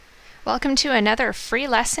Welcome to another free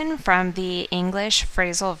lesson from the English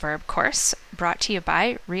Phrasal Verb course brought to you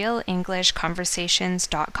by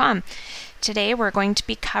RealEnglishConversations.com. Today we're going to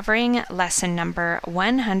be covering lesson number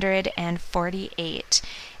 148,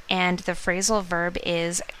 and the phrasal verb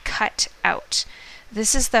is cut out.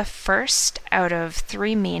 This is the first out of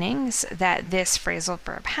three meanings that this phrasal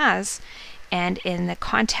verb has. And in the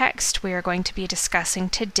context we are going to be discussing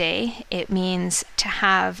today, it means to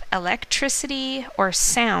have electricity or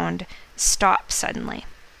sound stop suddenly.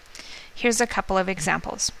 Here's a couple of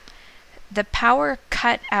examples. The power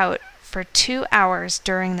cut out for 2 hours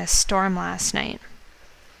during the storm last night.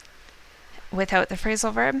 Without the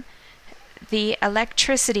phrasal verb, the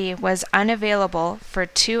electricity was unavailable for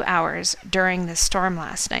 2 hours during the storm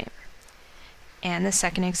last night. And the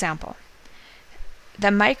second example. The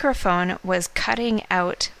microphone was cutting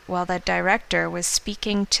out while the director was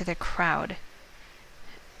speaking to the crowd.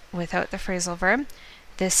 Without the phrasal verb,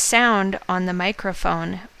 the sound on the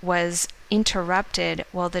microphone was interrupted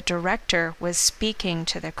while the director was speaking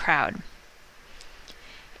to the crowd.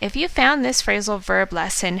 If you found this phrasal verb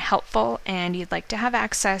lesson helpful and you'd like to have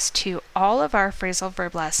access to all of our phrasal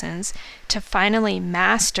verb lessons to finally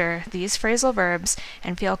master these phrasal verbs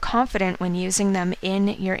and feel confident when using them in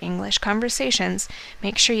your English conversations,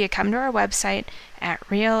 make sure you come to our website at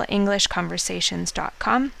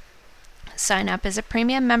RealEnglishConversations.com, sign up as a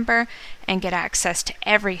premium member, and get access to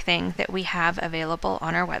everything that we have available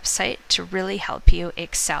on our website to really help you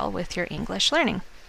excel with your English learning.